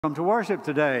Come to worship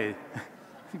today.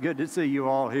 Good to see you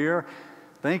all here.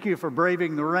 Thank you for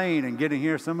braving the rain and getting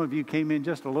here. Some of you came in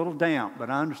just a little damp, but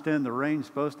I understand the rain's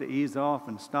supposed to ease off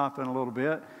and stop in a little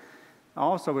bit.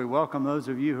 Also, we welcome those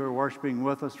of you who are worshiping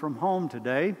with us from home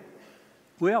today.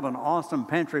 We have an awesome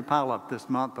pantry pile-up this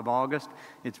month of August.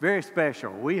 It's very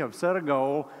special. We have set a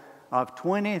goal of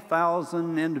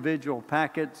 20,000 individual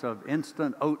packets of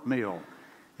instant oatmeal,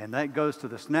 and that goes to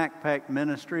the Snack Pack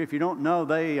Ministry. If you don't know,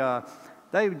 they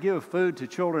give food to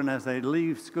children as they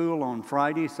leave school on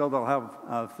Friday, so they'll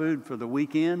have food for the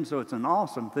weekend. So it's an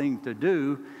awesome thing to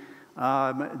do.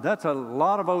 That's a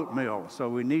lot of oatmeal, so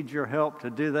we need your help to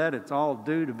do that. It's all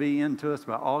due to be into us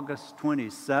by August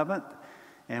 27th,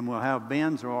 and we'll have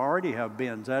bins, or already have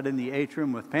bins, out in the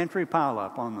atrium with pantry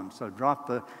pile-up on them, so drop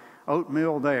the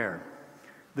oatmeal there.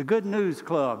 The Good News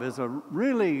Club is a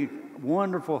really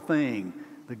wonderful thing.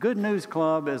 The Good News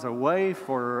Club is a way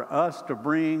for us to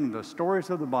bring the stories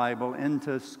of the Bible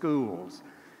into schools.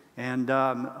 And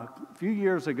a few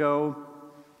years ago,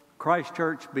 Christ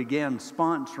Church began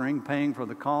sponsoring, paying for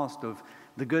the cost of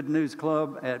the Good News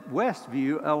Club at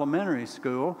Westview Elementary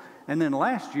School. And then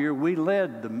last year, we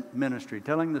led the ministry,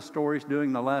 telling the stories,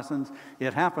 doing the lessons.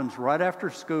 It happens right after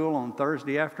school on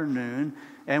Thursday afternoon.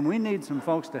 And we need some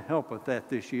folks to help with that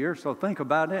this year. So think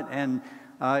about it. And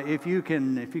if you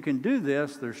can do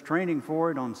this, there's training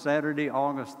for it on Saturday,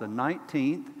 August the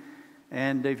 19th.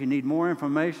 And if you need more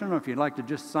information, or if you'd like to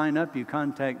just sign up, you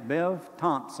contact Bev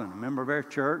Thompson, a member of our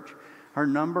church. Her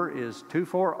number is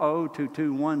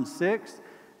 240-2216,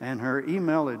 and her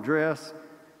email address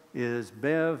is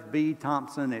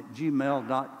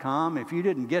bevbthompson@gmail.com. If you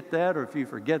didn't get that, or if you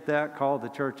forget that, call the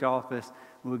church office.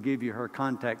 We'll give you her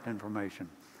contact information.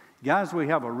 Guys, we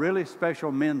have a really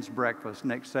special men's breakfast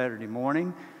next Saturday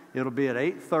morning. It'll be at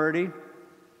 8:30.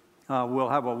 We'll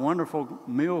have a wonderful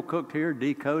meal cooked here.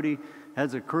 D. Cody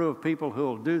has a crew of people who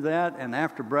will do that. And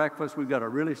after breakfast, we've got a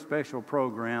really special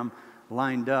program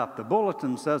lined up. The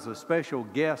bulletin says a special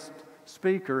guest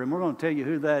speaker, and we're going to tell you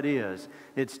who that is.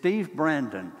 It's Steve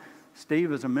Brandon.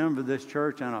 Steve is a member of this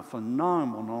church and a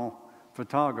phenomenal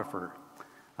photographer.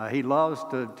 He loves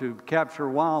to capture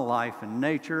wildlife and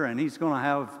nature, and he's going to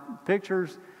have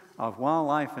pictures of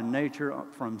wildlife and nature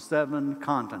from 7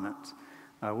 continents.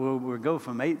 We'll go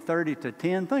from 8:30 to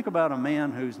 10. Think about a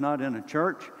man who's not in a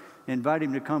church. Invite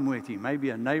him to come with you,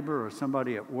 maybe a neighbor or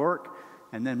somebody at work,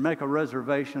 and then make a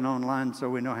reservation online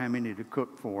so we know how many to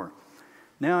cook for.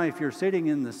 Now, if you're sitting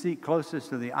in the seat closest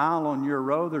to the aisle on your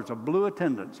row, there's a blue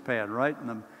attendance pad right in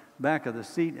the back of the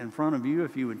seat in front of you.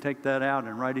 If you would take that out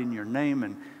and write in your name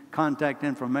and contact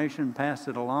information, pass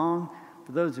it along.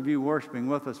 For those of you worshiping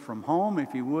with us from home,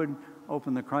 if you would,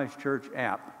 open the Christ Church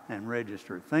app and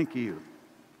register. Thank you.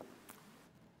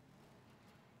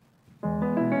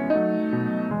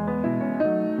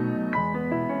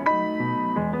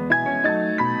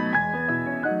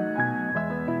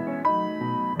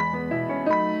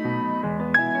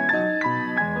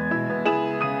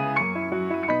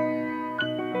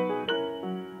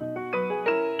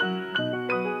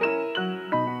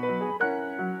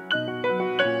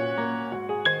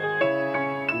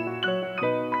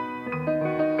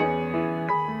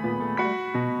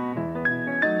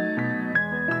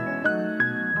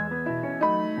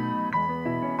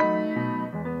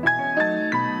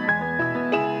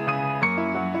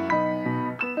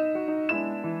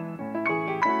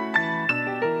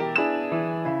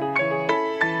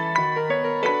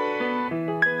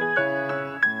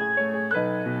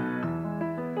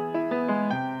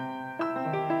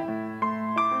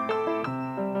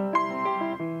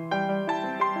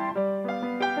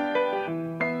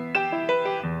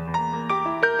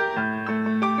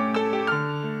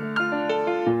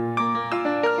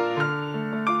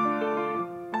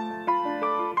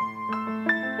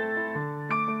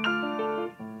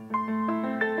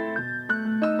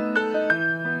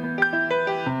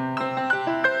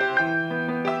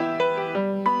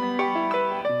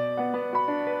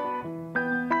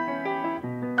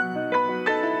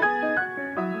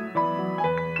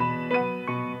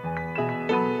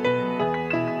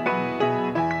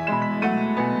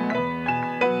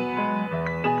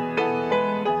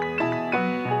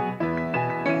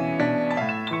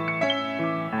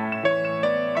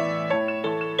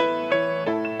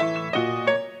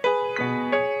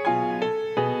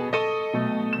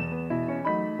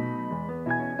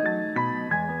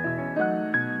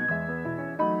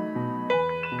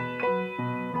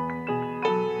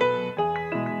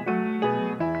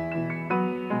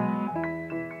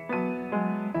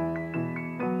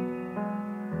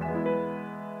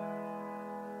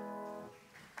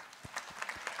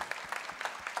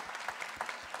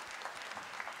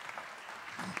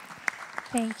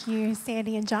 Thank you,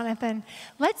 Sandy and Jonathan.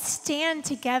 Let's stand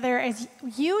together as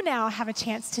you now have a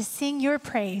chance to sing your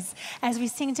praise as we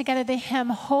sing together the hymn,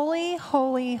 Holy,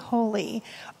 Holy, Holy.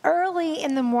 Early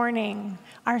in the morning,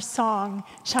 our song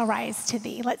shall rise to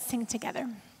thee. Let's sing together.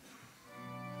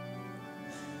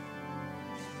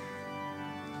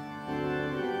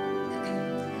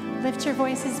 Lift your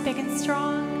voices big and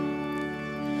strong.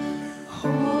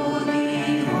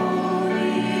 Holy,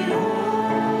 holy, holy,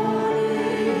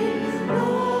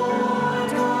 Lord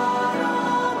God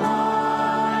Almighty.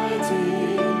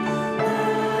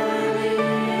 Early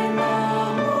in the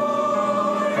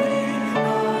morning,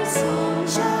 our song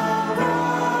shall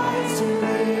rise to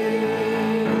thee.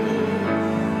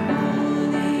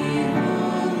 Holy,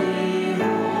 holy,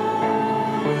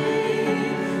 holy,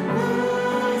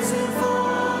 merciful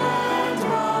and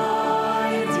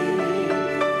mighty.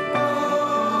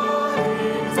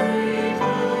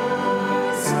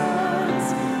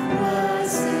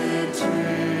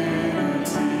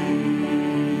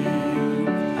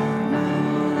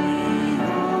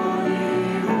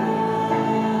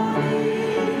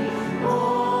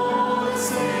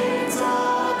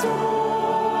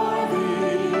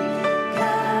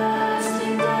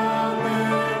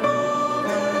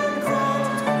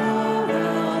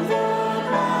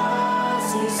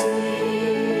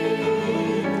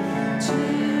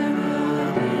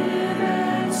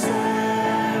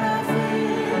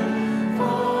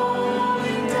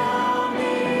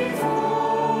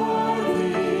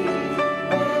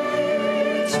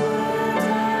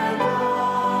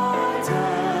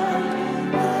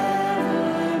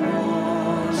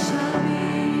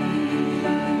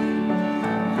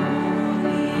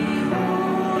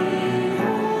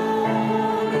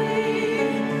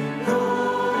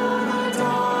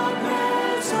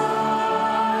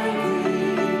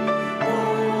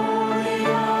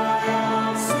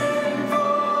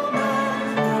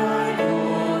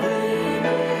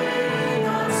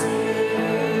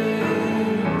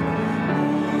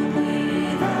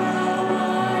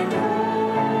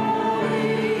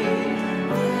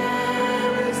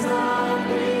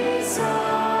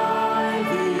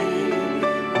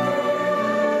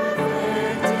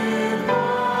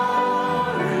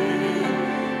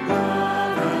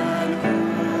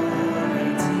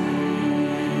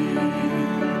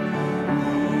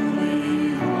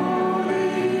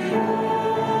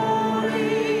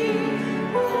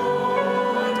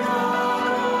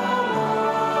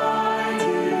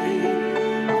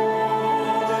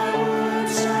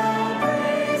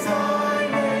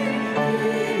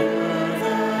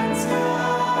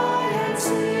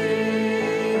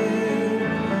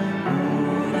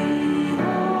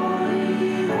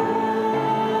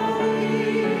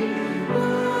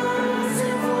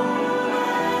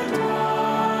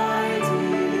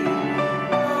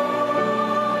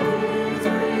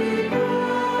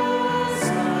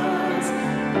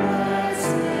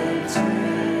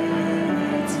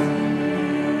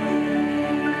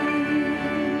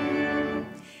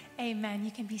 Amen.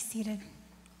 You can be seated.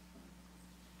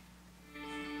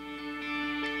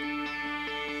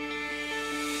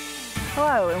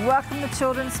 Hello, and welcome to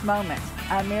Children's Moment.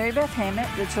 I'm Mary Beth Hammett,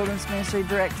 the Children's Ministry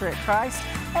Director at Christ,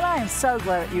 and I am so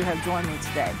glad that you have joined me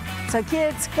today. So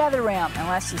kids, gather around and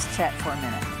let's just chat for a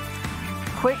minute.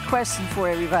 Quick question for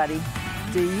everybody.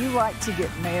 Do you like to get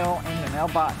mail in your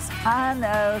mailbox? I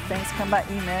know things come by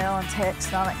email and text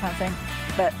and all that kind of thing,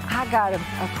 but I got a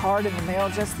card in the mail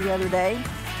just the other day,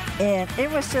 and it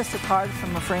was just a card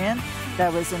from a friend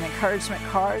that was an encouragement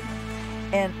card,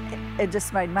 and it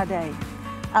just made my day.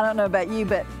 I don't know about you,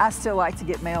 but I still like to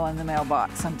get mail in the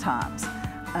mailbox sometimes.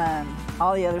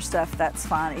 All the other stuff, that's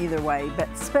fine either way,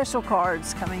 but special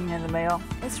cards coming in the mail,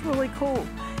 it's really cool.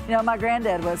 You know, my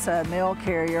granddad was a mail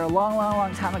carrier a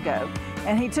long time ago,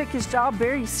 and he took his job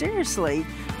very seriously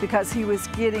because he was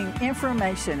getting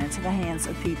information into the hands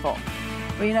of people.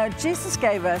 Well, you know, Jesus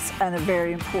gave us a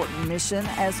very important mission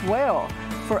as well,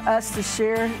 for us to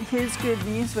share his good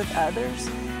news with others.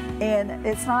 And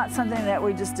it's not something that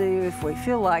we just do if we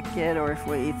feel like it or if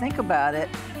we think about it,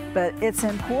 but it's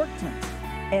important.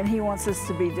 And he wants us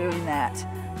to be doing that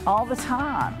all the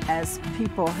time as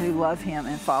people who love him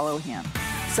and follow him.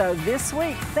 So this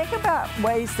week, think about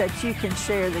ways that you can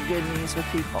share the good news with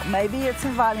people. Maybe it's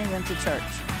inviting them to church.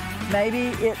 Maybe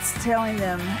it's telling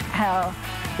them how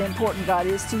important God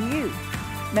is to you.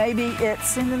 Maybe it's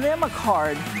sending them a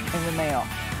card in the mail.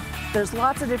 There's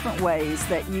lots of different ways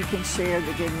that you can share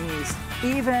the good news.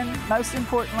 Even, most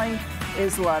importantly,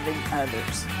 is loving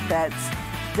others. That's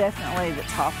definitely the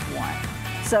top one.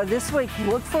 So this week,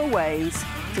 look for ways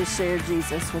to share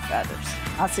Jesus with others.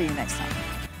 I'll see you next time.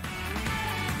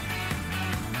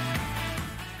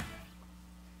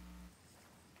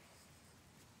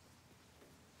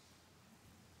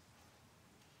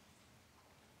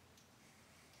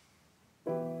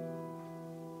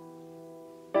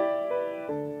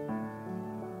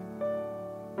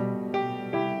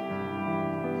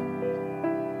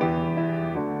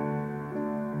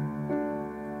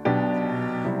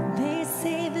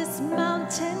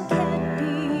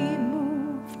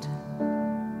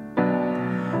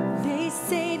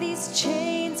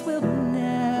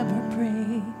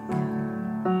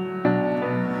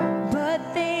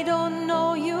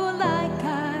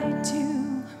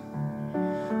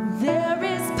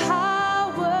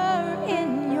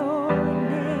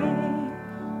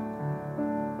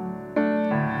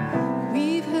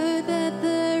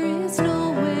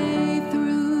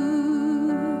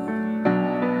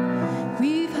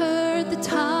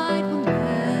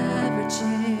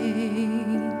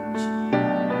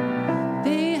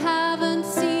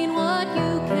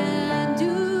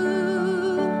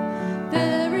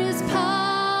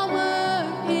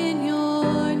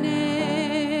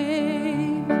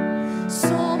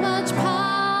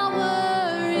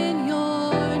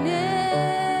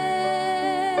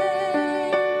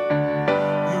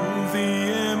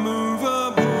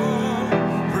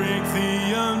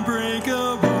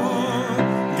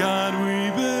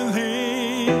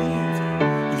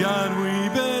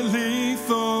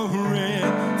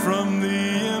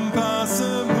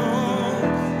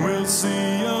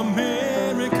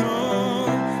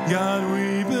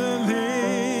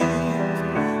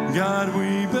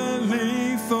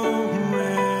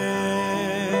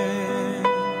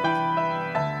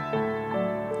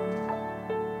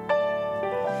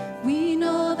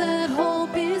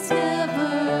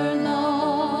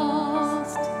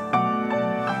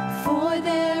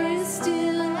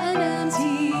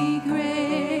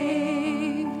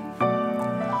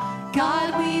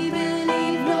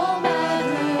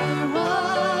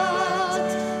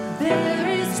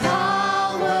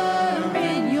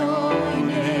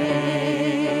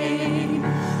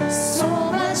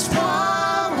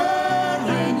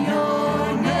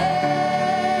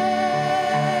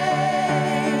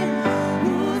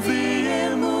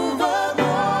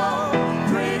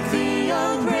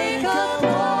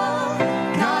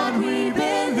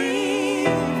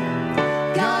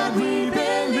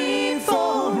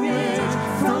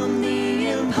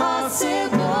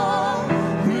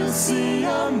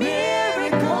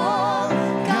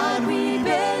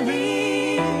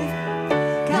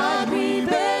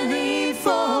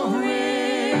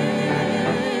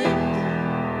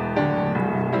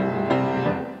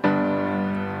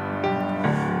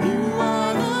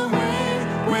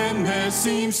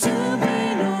 seems to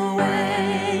be no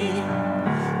way.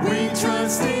 We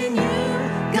trust in you,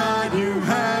 God, you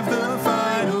have the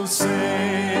final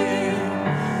say.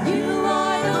 You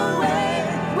are the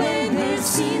way when there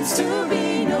seems to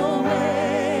be no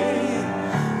way.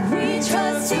 We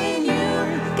trust in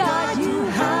you, God, you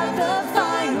have the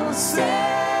final say.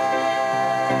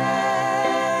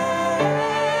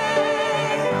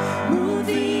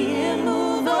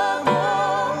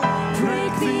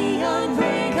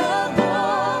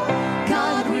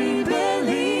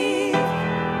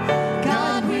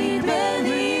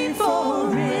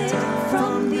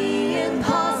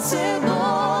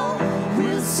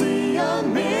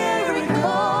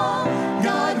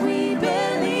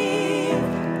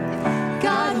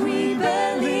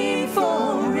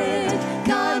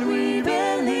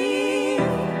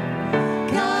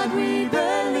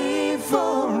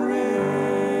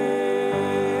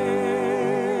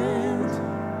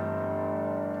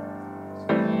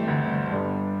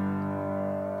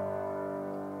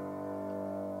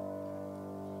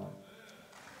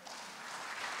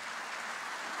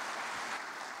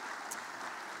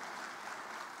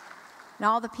 And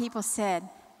all the people said,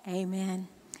 amen.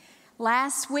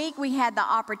 Last week, we had the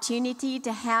opportunity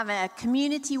to have a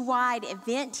community-wide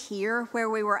event here where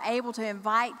we were able to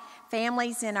invite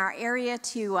families in our area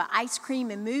to ice cream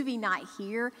and movie night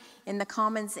here in the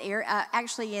Commons area,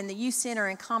 actually in the youth center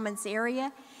and Commons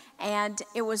area. And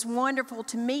it was wonderful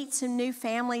to meet some new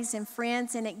families and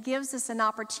friends, and it gives us an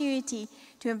opportunity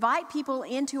to invite people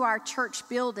into our church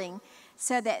building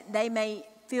so that they may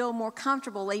feel more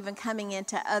comfortable even coming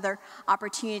into other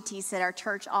opportunities that our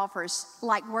church offers,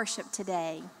 like worship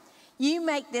today. You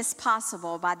make this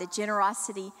possible by the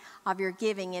generosity of your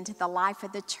giving into the life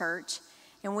of the church,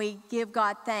 and we give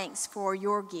God thanks for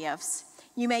your gifts.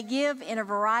 You may give in a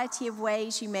variety of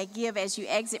ways. You may give as you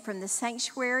exit from the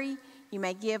sanctuary. You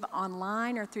may give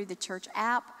online or through the church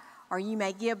app, or you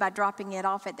may give by dropping it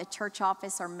off at the church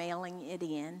office or mailing it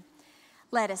in.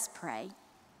 Let us pray.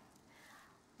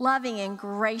 Loving and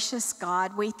gracious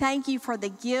God, we thank you for the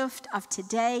gift of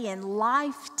today and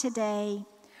life today,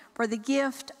 for the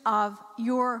gift of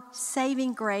your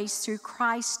saving grace through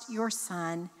Christ, your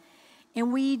Son.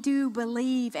 And we do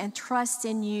believe and trust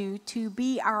in you to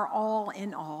be our all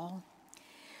in all.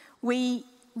 We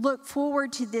look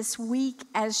forward to this week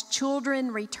as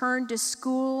children return to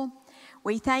school.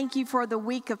 We thank you for the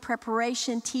week of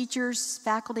preparation teachers,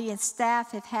 faculty, and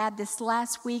staff have had this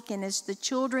last week, and as the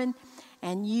children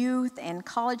and youth and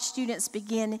college students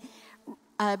begin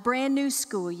a brand new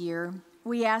school year,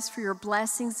 we ask for your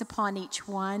blessings upon each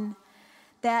one,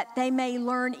 that they may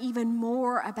learn even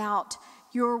more about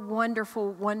your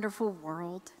wonderful, wonderful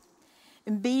world.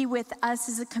 And be with us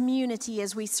as a community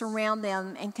as we surround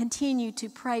them and continue to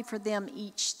pray for them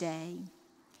each day.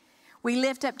 We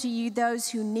lift up to you those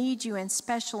who need you in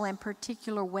special and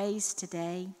particular ways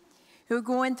today, who are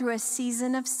going through a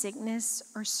season of sickness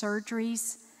or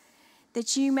surgeries,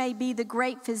 that you may be the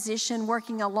great physician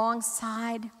working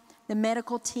alongside the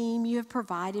medical team you have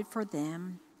provided for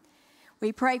them.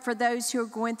 We pray for those who are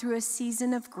going through a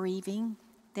season of grieving,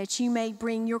 that you may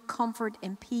bring your comfort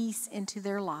and peace into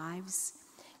their lives.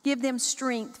 Give them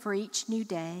strength for each new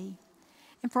day.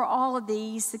 And for all of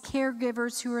these, the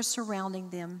caregivers who are surrounding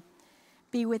them,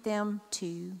 be with them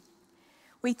too.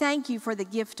 We thank you for the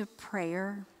gift of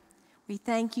prayer. We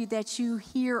thank you that you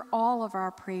hear all of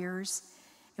our prayers.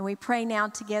 And we pray now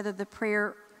together the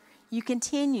prayer you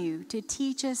continue to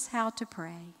teach us how to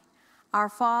pray. Our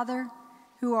Father,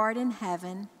 who art in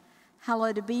heaven,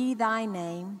 hallowed be thy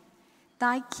name.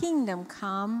 Thy kingdom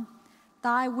come,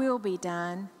 thy will be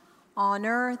done, on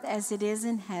earth as it is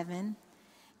in heaven.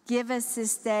 Give us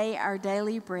this day our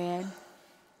daily bread,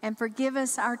 and forgive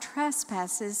us our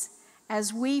trespasses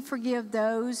as we forgive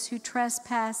those who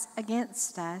trespass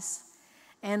against us.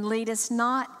 And lead us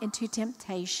not into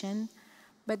temptation,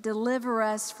 but deliver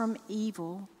us from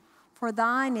evil. For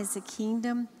thine is the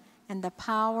kingdom and the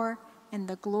power and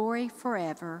the glory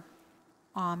forever.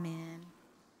 Amen.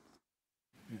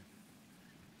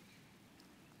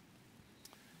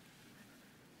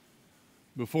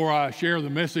 Before I share the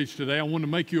message today, I want to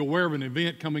make you aware of an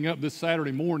event coming up this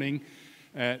Saturday morning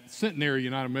at Centenary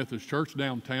United Methodist Church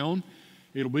downtown.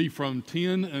 It'll be from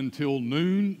 10 until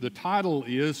noon. The title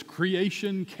is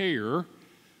Creation Care,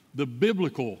 the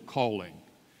Biblical Calling,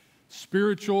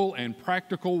 Spiritual and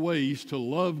Practical Ways to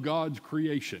Love God's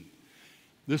Creation.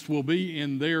 This will be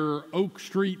in their Oak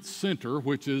Street Center,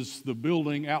 which is the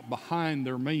building out behind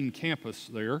their main campus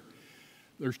there.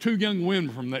 There's two young women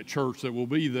from that church that will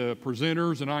be the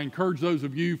presenters, and I encourage those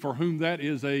of you for whom that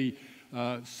is a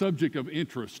subject of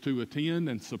interest to attend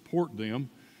and support them.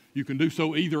 You can do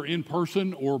so either in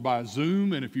person or by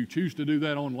Zoom, and if you choose to do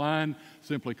that online,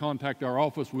 simply contact our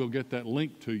office. We'll get that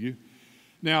link to you.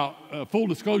 Now, full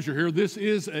disclosure here, this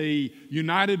is a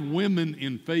United Women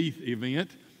in Faith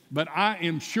event, but I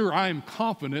am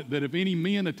confident that if any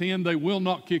men attend, they will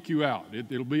not kick you out.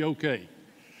 It'll be okay.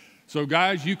 So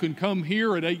guys, you can come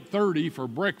here at 8:30 for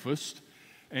breakfast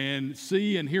and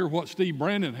see and hear what Steve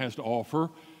Brandon has to offer,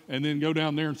 and then go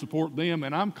down there and support them.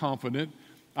 And I'm confident,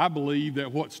 I believe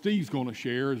that what Steve's going to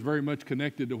share is very much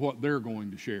connected to what they're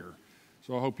going to share.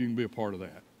 So I hope you can be a part of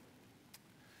that.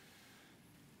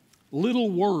 Little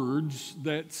words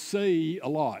that say a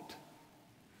lot.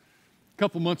 A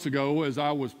couple months ago, as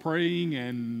I was praying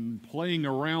and playing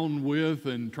around with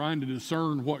and trying to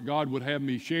discern what God would have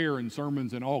me share in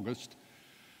sermons in August,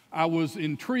 I was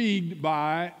intrigued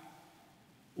by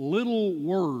little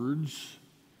words,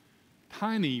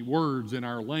 tiny words in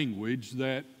our language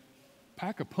that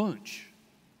pack a punch.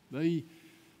 They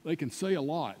can say a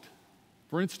lot.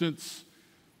 For instance,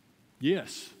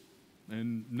 yes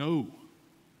and no.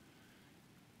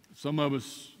 Some of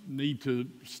us need to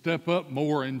step up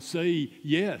more and say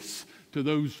yes to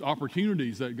those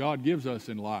opportunities that God gives us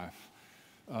in life.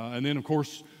 And then, of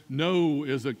course, no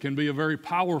can be a very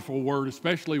powerful word,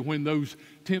 especially when those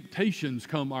temptations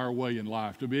come our way in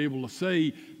life, to be able to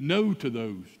say no to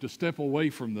those, to step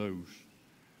away from those.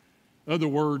 Other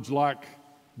words like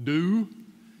do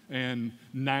and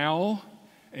now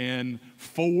and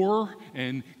for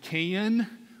and can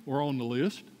were on the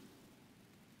list.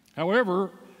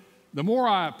 However, the more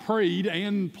I prayed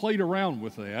and played around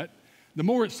with that, the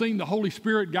more it seemed the Holy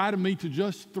Spirit guided me to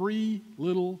just 3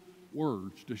 little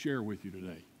words to share with you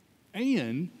today.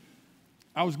 And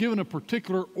I was given a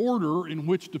particular order in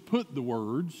which to put the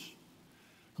words.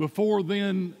 Before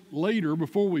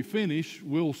we finish,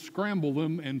 we'll scramble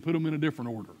them and put them in a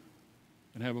different order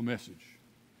and have a message.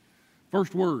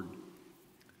 First word,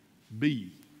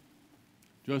 be.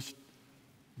 Just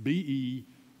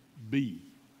B-E-B.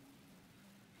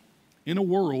 In a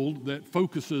world that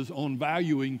focuses on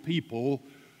valuing people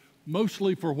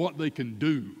mostly for what they can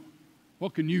do,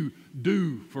 what can you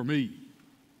do for me?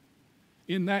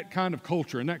 In that kind of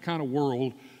culture, in that kind of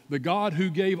world, the God who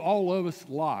gave all of us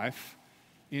life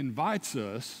invites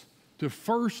us to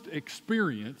first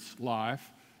experience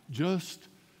life just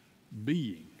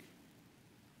being.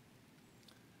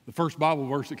 The first Bible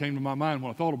verse that came to my mind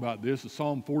when I thought about this is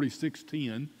Psalm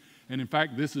 46:10. And in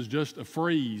fact, this is just a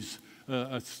phrase,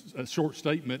 a short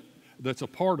statement that's a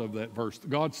part of that verse.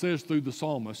 God says through the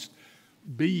psalmist,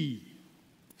 "Be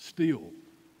still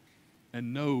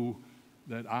and know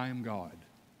that I am God."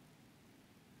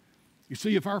 You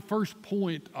see, if our first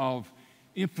point of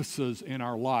emphasis in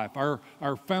our life, our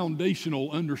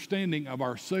foundational understanding of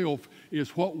ourselves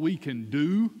is what we can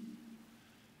do,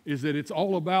 is that it's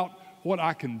all about what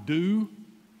I can do,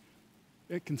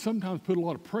 it can sometimes put a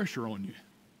lot of pressure on you.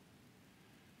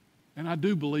 And I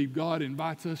do believe God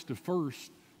invites us to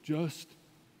first just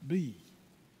be.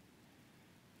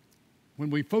 When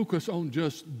we focus on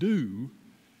just do,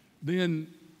 then,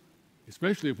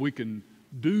 especially if we can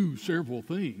do several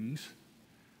things,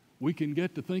 we can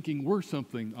get to thinking we're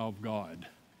something of God.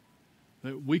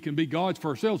 That we can be gods for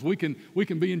ourselves. We can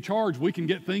be in charge. We can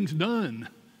get things done.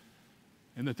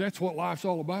 And that's what life's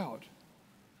all about.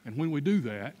 And when we do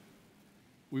that,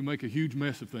 we make a huge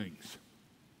mess of things.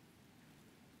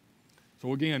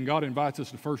 So again, God invites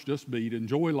us to first just be, to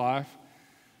enjoy life,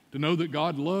 to know that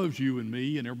God loves you and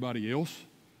me and everybody else.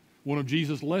 One of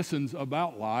Jesus' lessons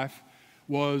about life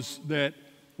was that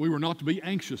we were not to be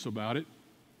anxious about it.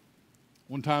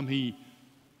 One time he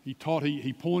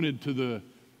pointed to the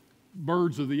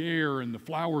birds of the air and the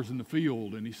flowers in the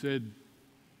field, and he said,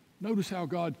 notice how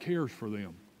God cares for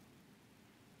them.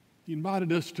 He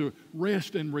invited us to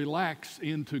rest and relax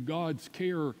into God's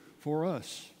care for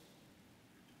us.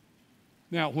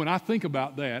 Now, when I think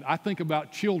about that, I think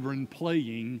about children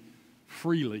playing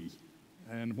freely.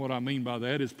 And what I mean by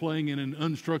that is playing in an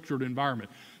unstructured environment.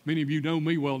 Many of you know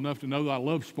me well enough to know that I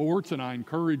love sports, and I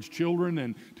encourage children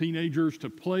and teenagers to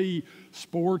play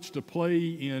sports, to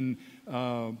play in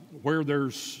where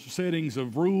there's settings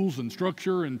of rules and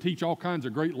structure, and teach all kinds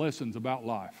of great lessons about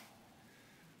life.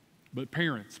 But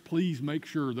parents, please make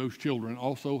sure those children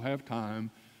also have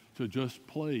time to just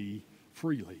play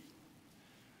freely.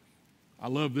 I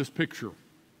love this picture.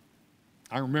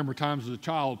 I remember times as a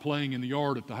child playing in the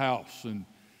yard at the house and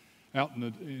out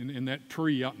in that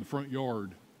tree out in the front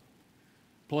yard,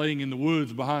 playing in the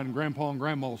woods behind Grandpa and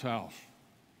Grandma's house,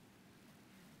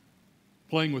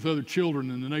 playing with other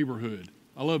children in the neighborhood.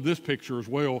 I love this picture as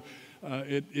well.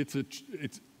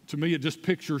 To me, it just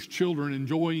pictures children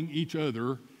enjoying each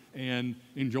other and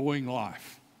enjoying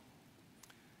life.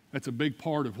 That's a big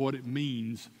part of what it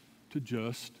means to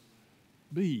just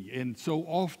be. And so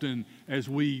often as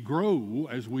we grow,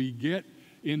 as we get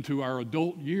into our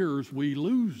adult years, we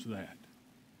lose that.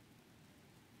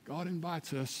 God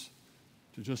invites us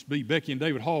to just be. Becky and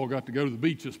David Hall got to go to the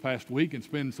beach this past week and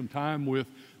spend some time with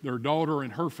their daughter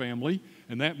and her family,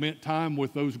 and that meant time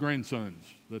with those grandsons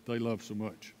that they love so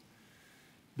much.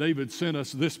 David sent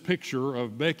us this picture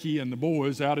of Becky and the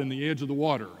boys out in the edge of the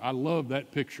water. I love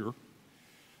that picture.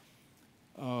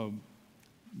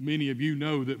 Many of you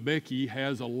know that Becky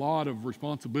has a lot of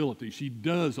responsibility. She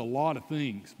does a lot of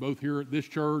things, both here at this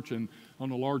church and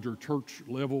on a larger church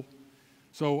level.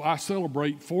 So I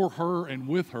celebrate for her and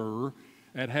with her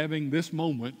at having this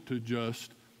moment to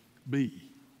just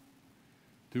be,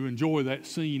 to enjoy that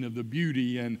scene of the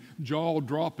beauty and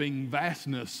jaw-dropping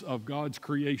vastness of God's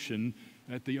creation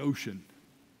at the ocean,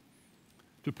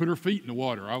 to put her feet in the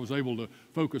water. I was able to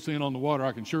focus in on the water.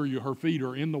 I can assure you her feet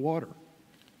are in the water.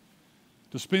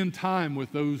 To spend time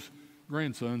with those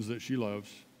grandsons that she loves.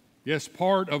 Yes,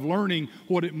 part of learning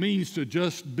what it means to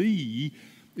just be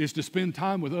is to spend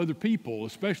time with other people,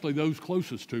 especially those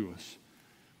closest to us.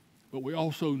 But we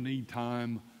also need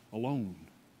time alone.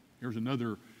 Here's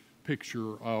another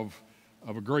picture of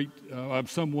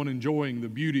someone enjoying the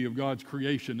beauty of God's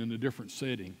creation in a different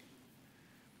setting.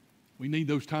 We need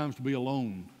those times to be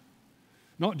alone.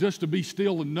 Not just to be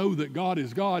still and know that God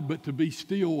is God, but to be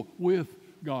still with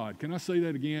God. Can I say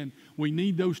that again? We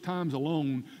need those times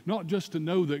alone, not just to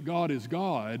know that God is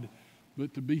God,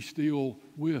 but to be still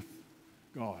with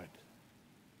God.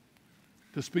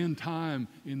 To spend time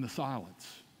in the silence.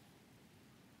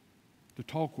 To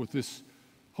talk with this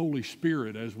Holy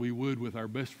Spirit as we would with our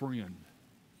best friend.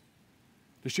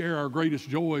 To share our greatest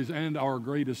joys and our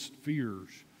greatest fears.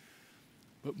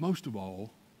 But most of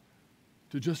all,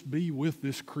 to just be with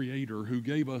this Creator who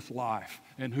gave us life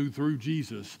and who through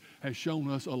Jesus has shown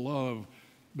us a love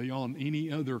beyond any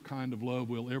other kind of love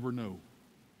we'll ever know.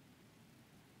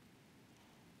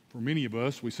 For many of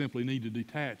us, we simply need to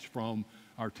detach from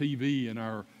our TV and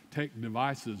our tech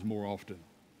devices more often.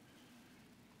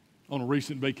 On a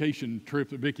recent vacation trip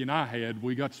that Vicki and I had,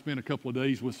 we got to spend a couple of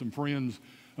days with some friends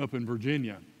up in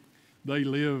Virginia. They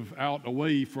live out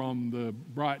away from the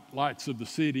bright lights of the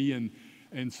city,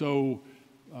 and so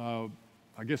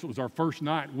I guess it was our first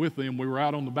night with them. We were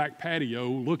out on the back patio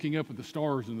looking up at the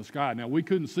stars in the sky. Now, we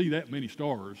couldn't see that many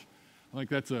stars. I think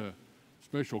that's a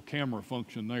special camera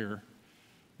function there.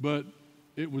 But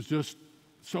it was just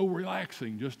so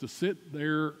relaxing just to sit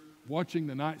there watching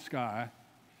the night sky.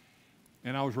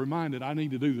 And I was reminded I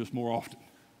need to do this more often.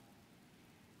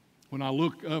 When I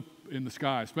look up in the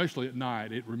sky, especially at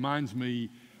night, it reminds me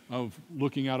of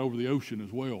looking out over the ocean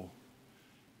as well.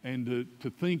 And to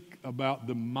think about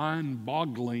the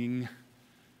mind-boggling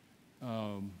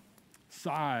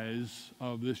size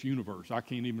of this universe. I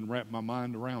can't even wrap my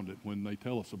mind around it when they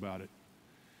tell us about it.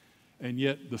 And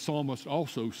yet the psalmist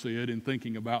also said in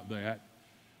thinking about that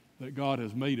God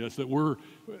has made us, that we're,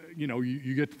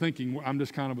 you get to thinking, I'm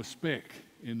just kind of a speck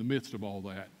in the midst of all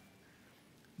that.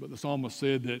 But the psalmist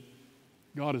said that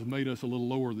God has made us a little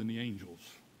lower than the angels.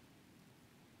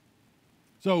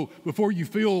 So before you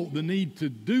feel the need to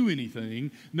do anything,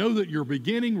 know that your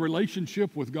beginning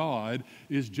relationship with God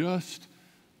is just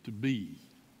to be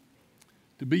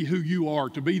who you are,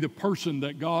 to be the person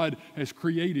that God has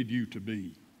created you to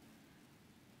be.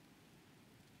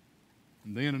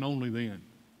 And then and only then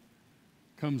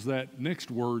comes that next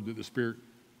word that the Spirit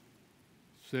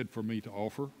said for me to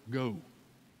offer, go.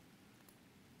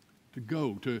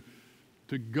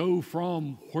 To go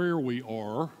from where we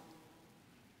are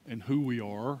and who we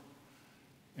are,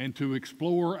 and to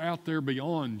explore out there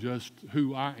beyond just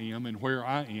who I am and where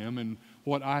I am and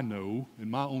what I know in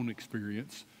my own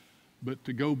experience, but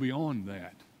to go beyond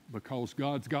that, because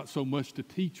God's got so much to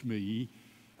teach me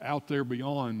out there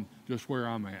beyond just where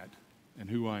I'm at and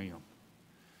who I am.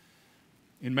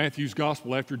 In Matthew's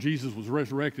gospel, after Jesus was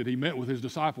resurrected, he met with his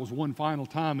disciples one final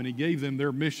time and he gave them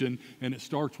their mission, and it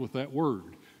starts with that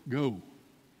word, go.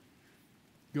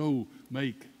 Go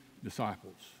make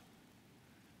disciples.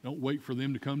 Don't wait for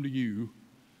them to come to you.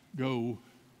 Go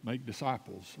make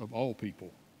disciples of all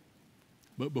people.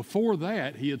 But before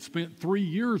that, he had spent 3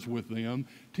 years with them,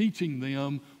 teaching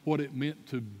them what it meant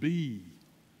to be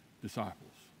disciples.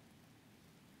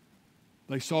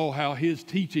 They saw how his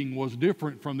teaching was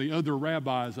different from the other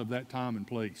rabbis of that time and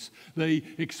place. They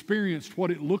experienced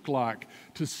what it looked like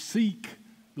to seek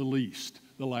the least,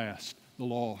 the last, the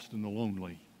lost, and the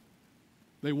lonely.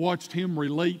 They watched him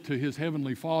relate to his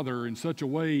heavenly Father in such a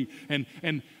way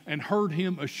and heard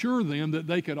him assure them that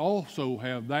they could also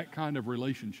have that kind of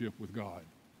relationship with God.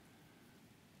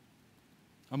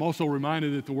 I'm also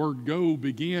reminded that the word go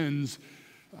begins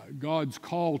God's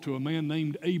call to a man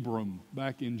named Abram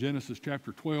back in Genesis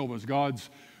chapter 12 as God's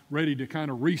ready to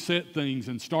kind of reset things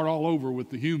and start all over with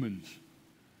the humans.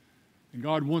 And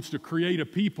God wants to create a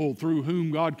people through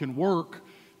whom God can work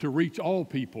to reach all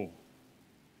people.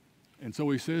 And so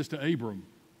he says to Abram,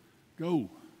 go.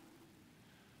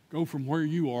 Go from where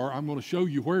you are. I'm going to show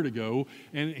you where to go.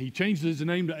 And he changes his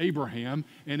name to Abraham,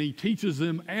 and he teaches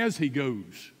them as he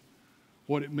goes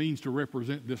what it means to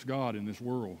represent this God in this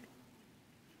world.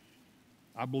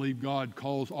 I believe God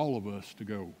calls all of us to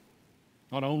go,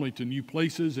 not only to new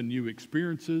places and new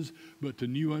experiences, but to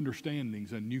new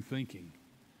understandings and new thinking.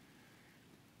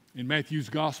 In Matthew's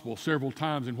gospel, several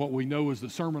times in what we know as the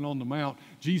Sermon on the Mount,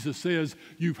 Jesus says,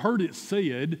 "You've heard it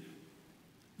said,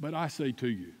 but I say to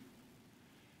you."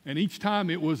 And each time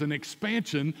it was an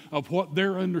expansion of what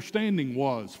their understanding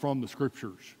was from the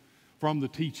Scriptures, from the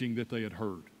teaching that they had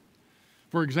heard.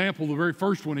 For example, the very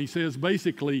first one, he says,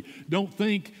 basically, don't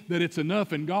think that it's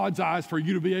enough in God's eyes for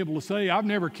you to be able to say, "I've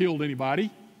never killed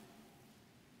anybody."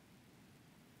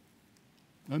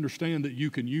 Understand that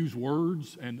you can use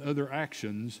words and other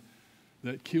actions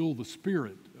that kill the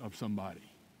spirit of somebody.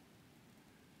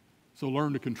 So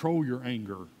learn to control your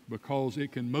anger, because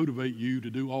it can motivate you to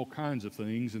do all kinds of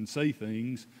things and say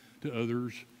things to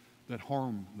others that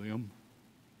harm them.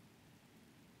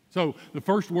 So the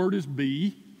first word is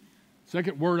be.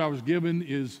 Second word I was given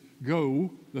is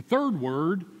go. The third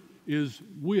word is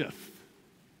with.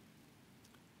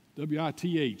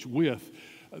 W-I-T-H, with.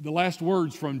 The last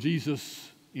words from Jesus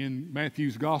in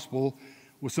Matthew's gospel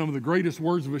was some of the greatest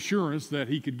words of assurance that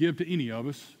he could give to any of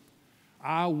us.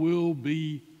 I will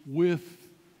be with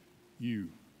you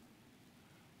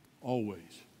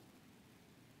always.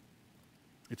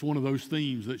 It's one of those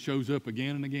themes that shows up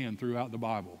again and again throughout the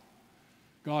Bible.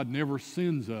 God never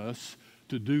sends us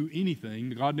to do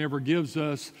anything. God never gives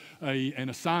us an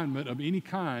assignment of any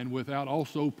kind without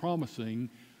also promising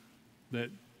that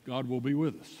God will be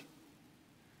with us.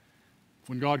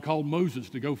 When God called Moses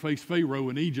to go face Pharaoh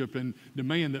in Egypt and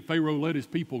demand that Pharaoh let his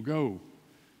people go,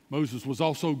 Moses was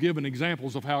also given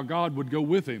examples of how God would go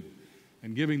with him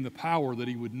and give him the power that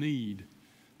he would need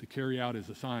to carry out his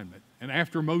assignment. And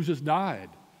after Moses died,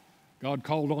 God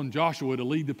called on Joshua to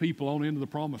lead the people on into the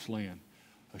promised land,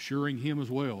 assuring him as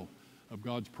well of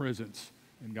God's presence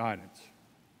and guidance.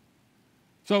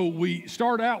 So we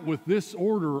start out with this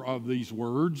order of these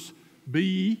words: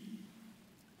 be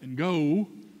and go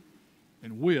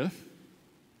and with.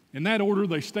 In that order,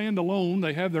 they stand alone.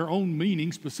 They have their own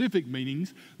meaning, specific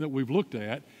meanings that we've looked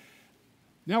at.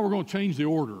 Now we're going to change the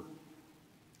order.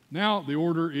 Now the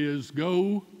order is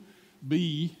go,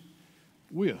 be,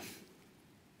 with.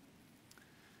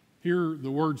 Here the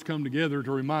words come together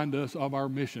to remind us of our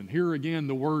mission. Here again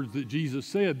the words that Jesus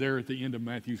said there at the end of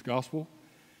Matthew's gospel.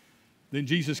 Then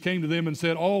Jesus came to them and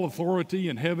said, "All authority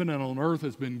in heaven and on earth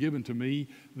has been given to me.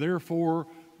 Therefore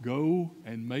go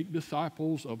and make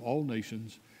disciples of all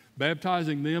nations,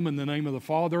 baptizing them in the name of the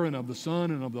Father and of the Son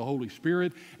and of the Holy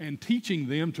Spirit, and teaching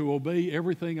them to obey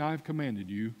everything I've commanded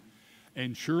you.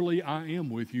 And surely I am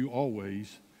with you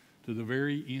always to the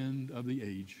very end of the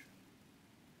age."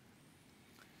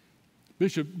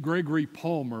 Bishop Gregory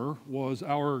Palmer was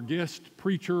our guest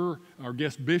preacher, our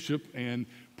guest bishop and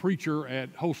preacher at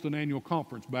Holston Annual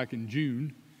Conference back in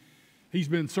June. He's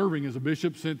been serving as a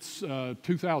bishop since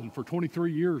 2000, for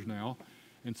 23 years now,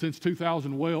 and since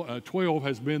 2012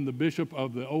 has been the bishop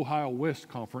of the Ohio West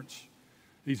Conference.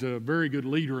 He's a very good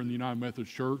leader in the United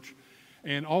Methodist Church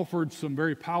and offered some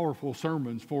very powerful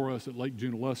sermons for us at Lake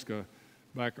Junaluska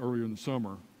back earlier in the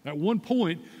summer. At one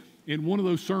point, in one of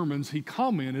those sermons, he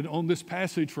commented on this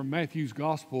passage from Matthew's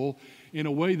gospel in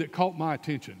a way that caught my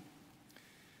attention.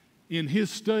 In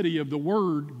his study of the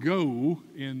word go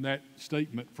in that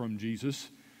statement from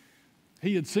Jesus,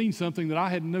 he had seen something that I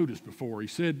hadn't noticed before. He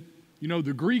said,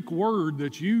 the Greek word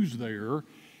that's used there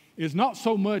is not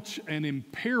so much an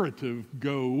imperative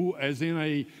go as in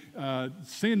a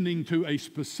sending to a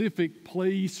specific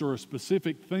place or a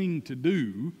specific thing to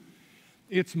do.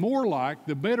 It's more like,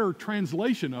 the better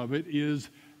translation of it is,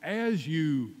 as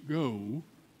you go,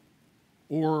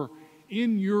 or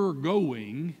in your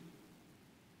going,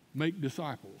 make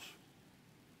disciples.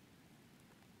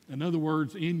 In other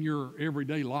words, in your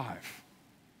everyday life,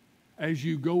 as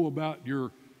you go about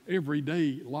your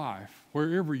everyday life,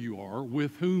 wherever you are,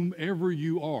 with whomever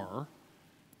you are,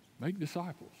 make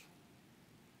disciples.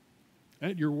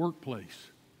 At your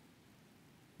workplace,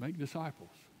 make disciples.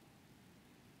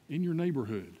 in your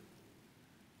neighborhood,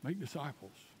 make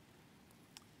disciples.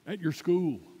 At your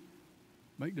school,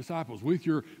 make disciples. With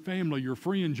your family, your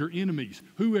friends, your enemies,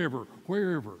 whoever,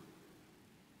 wherever,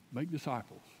 make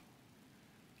disciples.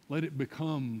 Let it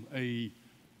become a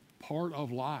part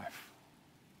of life,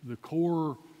 the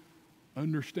core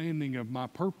understanding of my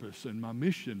purpose and my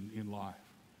mission in life.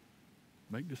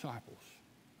 Make disciples.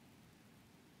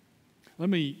 Let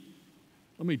me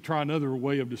try another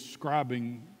way of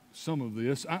describing some of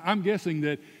this. I'm guessing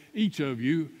that each of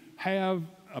you have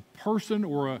a person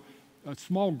or a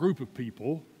small group of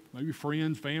people, maybe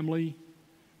friends, family,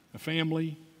 a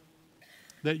family,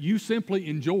 that you simply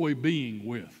enjoy being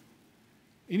with.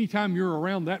 Anytime you're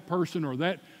around that person or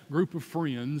that group of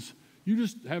friends, you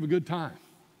just have a good time.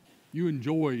 You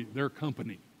enjoy their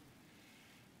company.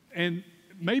 And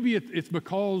maybe it's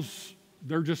because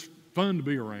they're just fun to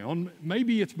be around.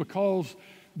 Maybe it's because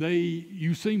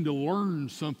you seem to learn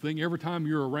something every time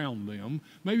you're around them.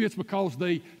 Maybe it's because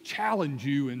they challenge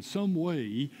you in some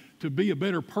way to be a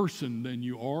better person than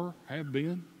you have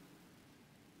been.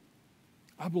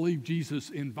 I believe Jesus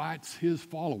invites his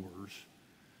followers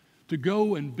to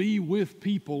go and be with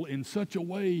people in such a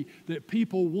way that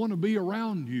people want to be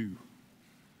around you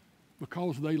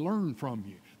because they learn from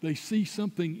you. They see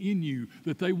something in you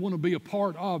that they want to be a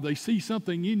part of. They see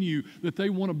something in you that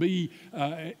they want to be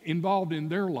involved in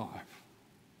their life.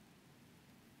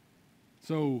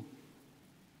 So,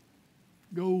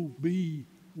 go be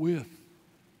with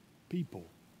people.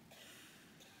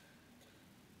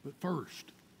 But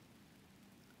first,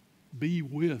 be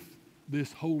with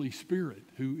this Holy Spirit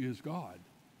who is God.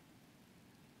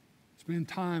 Spend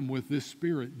time with this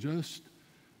Spirit just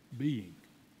being.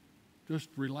 Just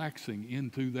relaxing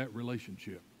into that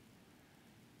relationship.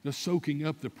 Just soaking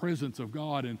up the presence of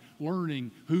God and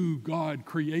learning who God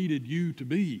created you to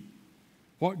be.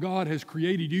 What God has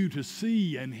created you to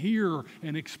see and hear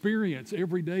and experience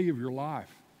every day of your life.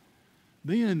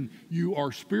 Then you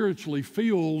are spiritually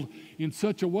filled in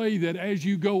such a way that as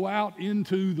you go out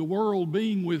into the world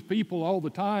being with people all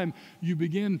the time, you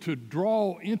begin to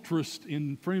draw interest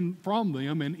from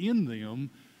them and in them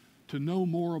to know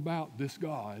more about this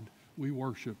God we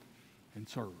worship and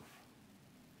serve.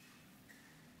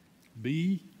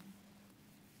 Be,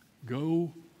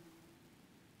 go,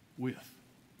 with.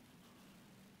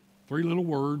 3 little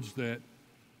words that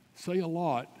say a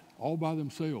lot all by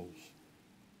themselves.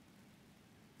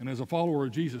 And as a follower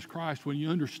of Jesus Christ, when you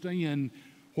understand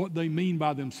what they mean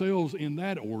by themselves in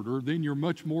that order, then you're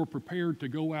much more prepared to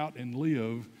go out and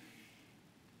live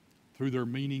through their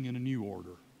meaning in a new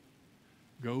order.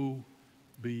 Go,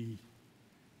 be,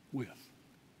 with.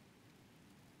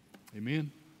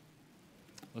 Amen?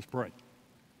 Let's pray.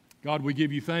 God, we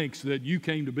give you thanks that you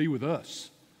came to be with us,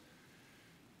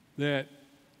 that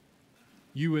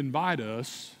you invite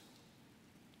us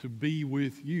to be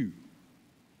with you,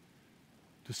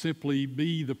 to simply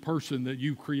be the person that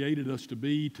you created us to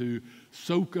be, to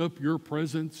soak up your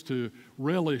presence, to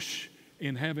relish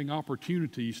in having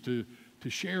opportunities to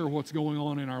share what's going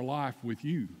on in our life with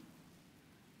you.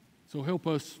 So help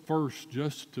us first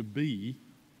just to be,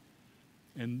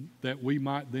 and that we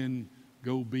might then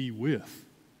go be with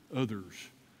others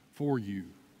for you,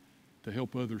 to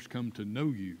help others come to know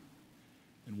you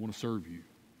and want to serve you.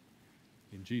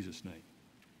 In Jesus' name,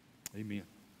 amen.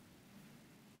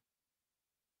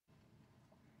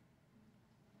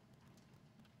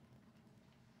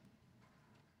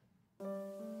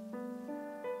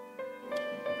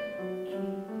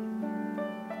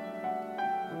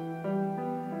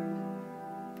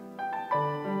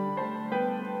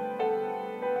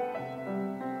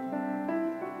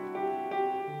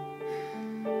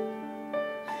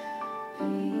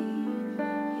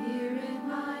 Here in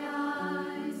my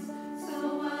eyes,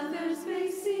 so others may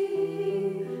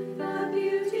see.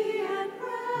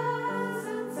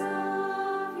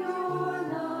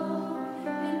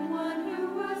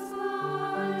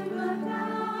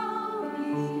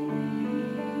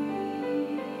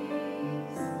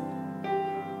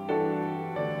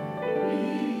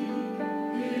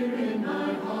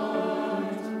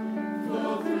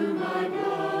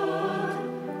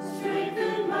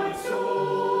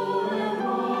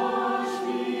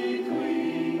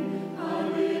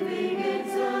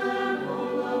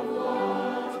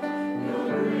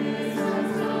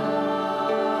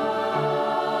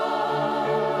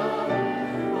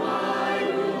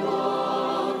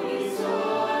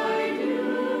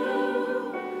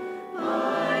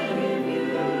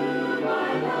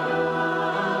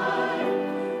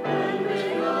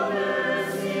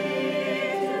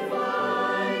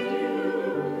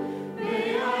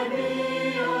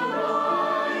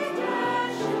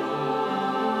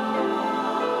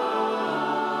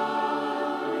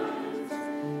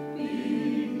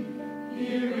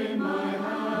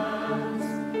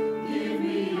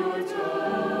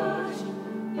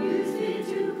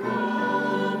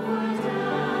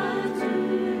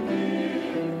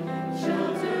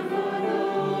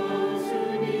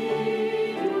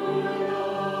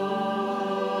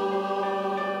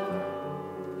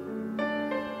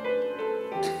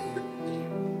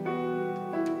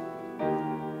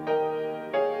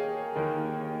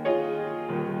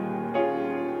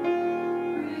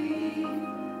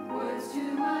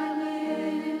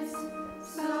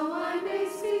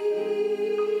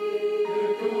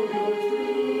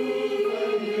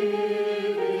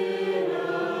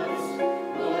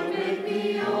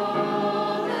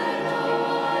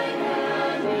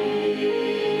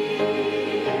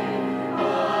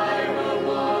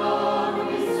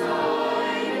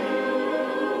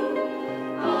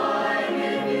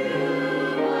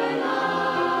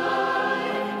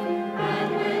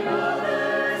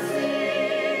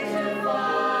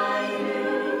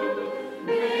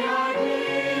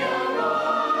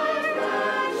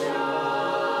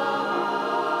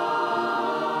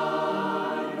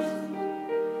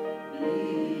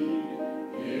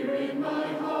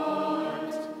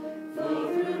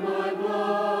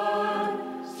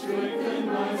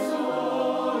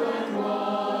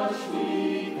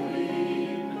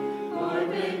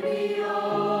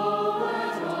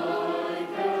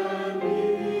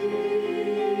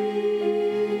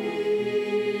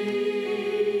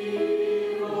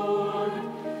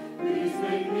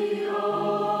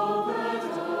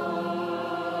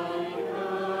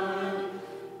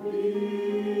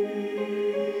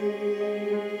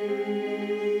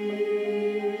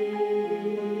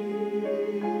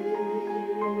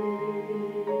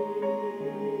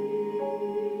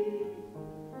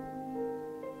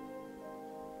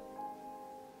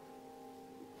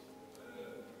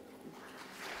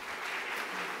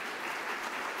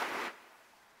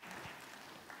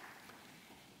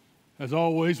 As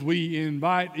always, we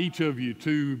invite each of you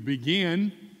to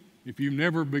begin. If you've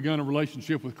never begun a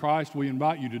relationship with Christ, we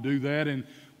invite you to do that, and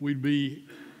we'd be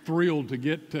thrilled to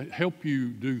get to help you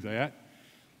do that.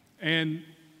 And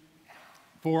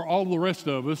for all the rest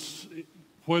of us,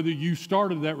 whether you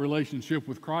started that relationship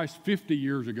with Christ 50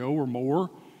 years ago or more,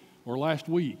 or last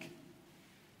week,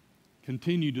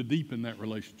 continue to deepen that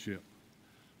relationship.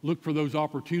 Look for those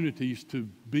opportunities to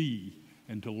be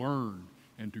and to learn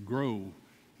and to grow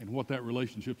and what that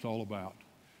relationship's all about.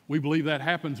 We believe that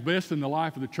happens best in the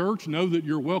life of the church. Know that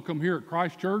you're welcome here at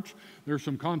Christ Church. There's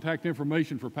some contact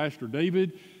information for Pastor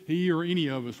David. He or any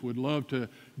of us would love to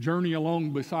journey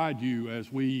along beside you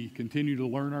as we continue to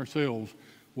learn ourselves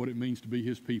what it means to be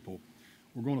his people.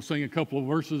 We're going to sing a couple of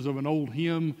verses of an old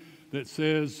hymn that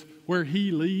says, "Where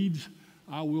he leads,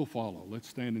 I will follow." Let's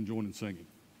stand and join in singing.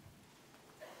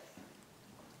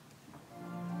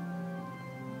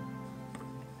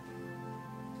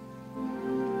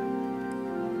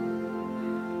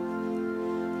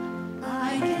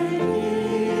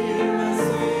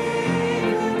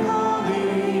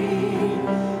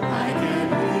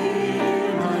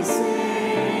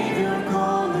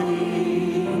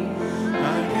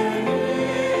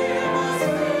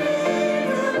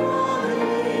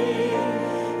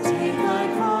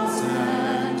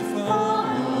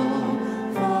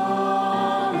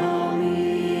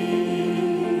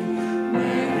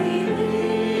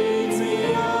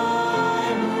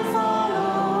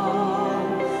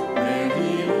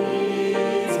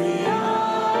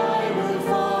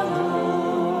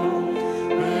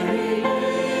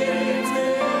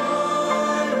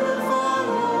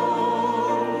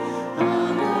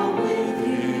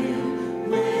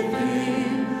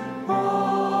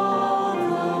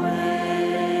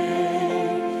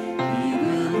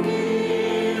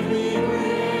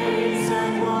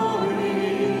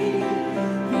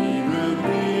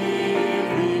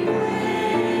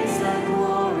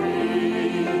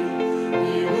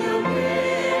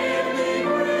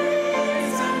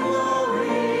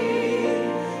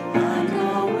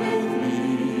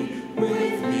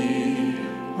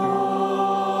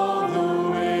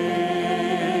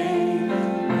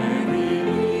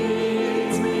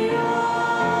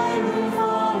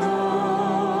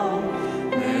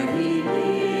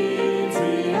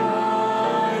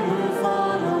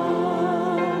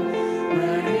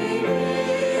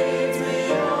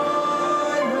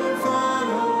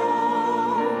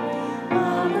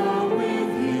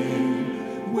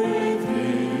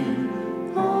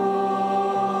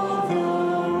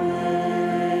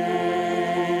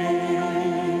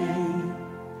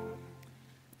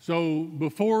 So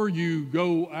before you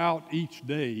go out each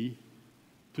day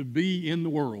to be in the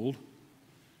world,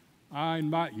 I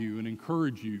invite you and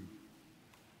encourage you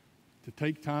to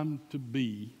take time to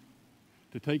be,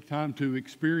 to take time to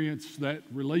experience that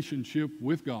relationship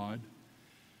with God.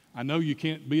 I know you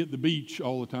can't be at the beach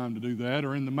all the time to do that,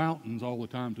 or in the mountains all the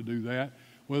time to do that,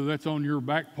 whether that's on your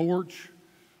back porch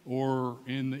or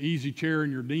in the easy chair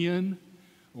in your den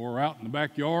or out in the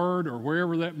backyard or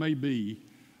wherever that may be.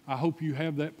 I hope you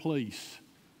have that place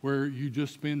where you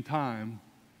just spend time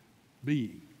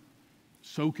being,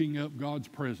 soaking up God's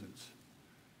presence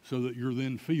so that you're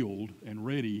then filled and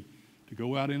ready to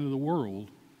go out into the world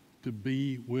to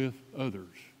be with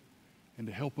others and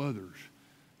to help others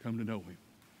come to know Him.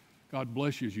 God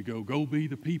bless you as you go. Go be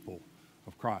the people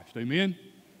of Christ. Amen?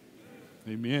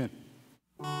 Amen.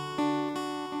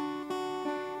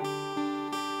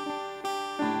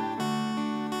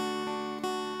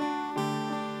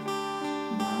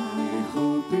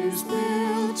 Hope is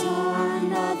built on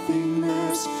nothing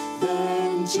less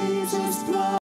than Jesus' blood.